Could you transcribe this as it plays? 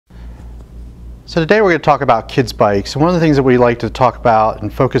So today we're going to talk about kids' bikes. And one of the things that we like to talk about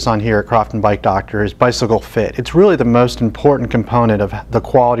and focus on here at Crofton Bike Doctor is bicycle fit. It's really the most important component of the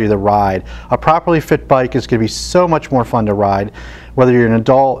quality of the ride. A properly fit bike is going to be so much more fun to ride, whether you're an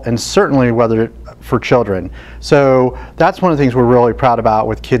adult and certainly whether for children. So that's one of the things we're really proud about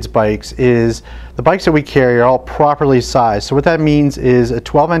with kids' bikes is the bikes that we carry are all properly sized. So what that means is a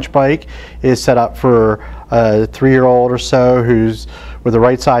 12-inch bike is set up for a 3-year-old or so who's with the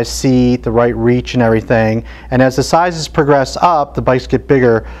right size seat, the right reach and everything. And as the sizes progress up, the bikes get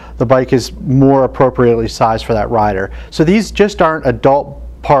bigger, the bike is more appropriately sized for that rider. So these just aren't adult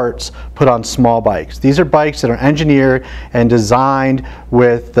parts put on small bikes. These are bikes that are engineered and designed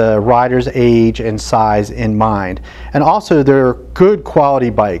with the rider's age and size in mind. And also they're good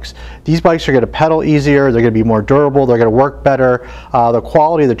quality bikes. These bikes are going to pedal easier, they're going to be more durable, they're going to work better. The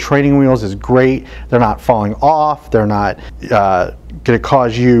quality of the training wheels is great. They're not falling off, they're not going to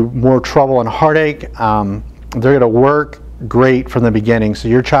cause you more trouble and heartache. They're going to work great from the beginning, so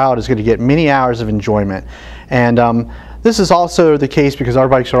your child is going to get many hours of enjoyment. And this is also the case because our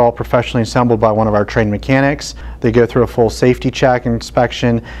bikes are all professionally assembled by one of our trained mechanics. They go through a full safety check and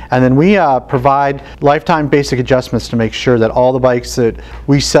inspection, and then we provide lifetime basic adjustments to make sure that all the bikes that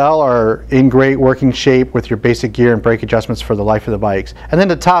we sell are in great working shape with your basic gear and brake adjustments for the life of the bikes. And then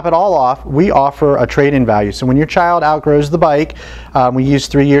to top it all off, we offer a trade-in value. So when your child outgrows the bike, we use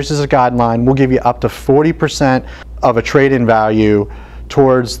 3 years as a guideline, we'll give you up to 40% of a trade-in value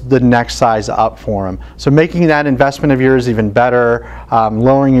towards the next size up for them. So making that investment of yours even better,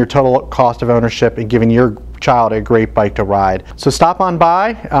 lowering your total cost of ownership and giving your child a great bike to ride. So stop on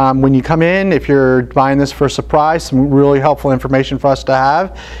by when you come in. If you're buying this for a surprise, some really helpful information for us to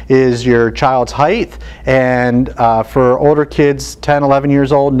have is your child's height, and for older kids 10, 11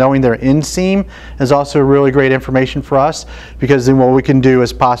 years old, knowing their inseam is also really great information for us, because then what we can do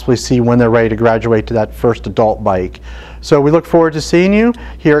is possibly see when they're ready to graduate to that first adult bike. So we look forward to seeing you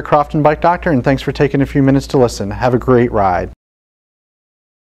here at Crofton Bike Doctor, and thanks for taking a few minutes to listen. Have a great ride.